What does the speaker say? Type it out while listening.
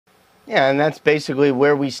Yeah, and that's basically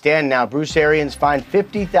where we stand now. Bruce Arians fined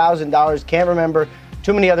 $50,000. Can't remember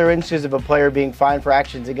too many other instances of a player being fined for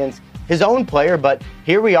actions against his own player, but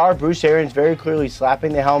here we are. Bruce Arians very clearly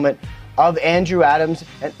slapping the helmet of Andrew Adams,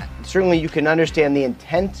 and certainly you can understand the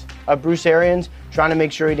intent of Bruce Arians trying to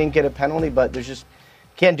make sure he didn't get a penalty, but there's just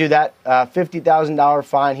can't do that. $50,000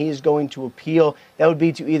 fine. He is going to appeal. That would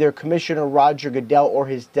be to either Commissioner Roger Goodell or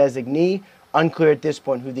his designee. Unclear at this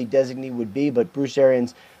point who the designee would be, but Bruce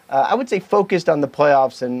Arians, I would say, focused on the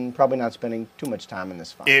playoffs and probably not spending too much time in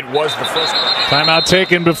this fine. It was the first timeout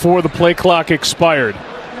taken before the play clock expired.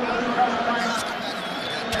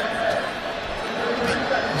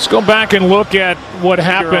 Let's go back and look at what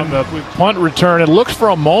happened with punt return. It looks for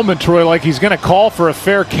a moment, Troy, like he's going to call for a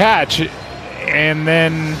fair catch, and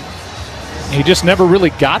then he just never really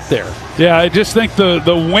got there. Yeah, I just think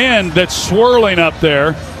the wind that's swirling up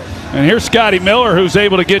there, and here's Scotty Miller, who's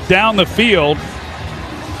able to get down the field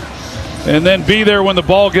and then be there when the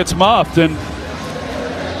ball gets muffed. And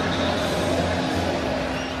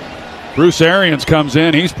Bruce Arians comes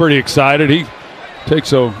in. He's pretty excited. He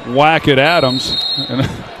takes a whack at Adams. And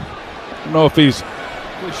I don't know if he's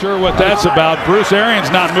sure what that's about. Bruce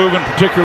Arians not moving particularly.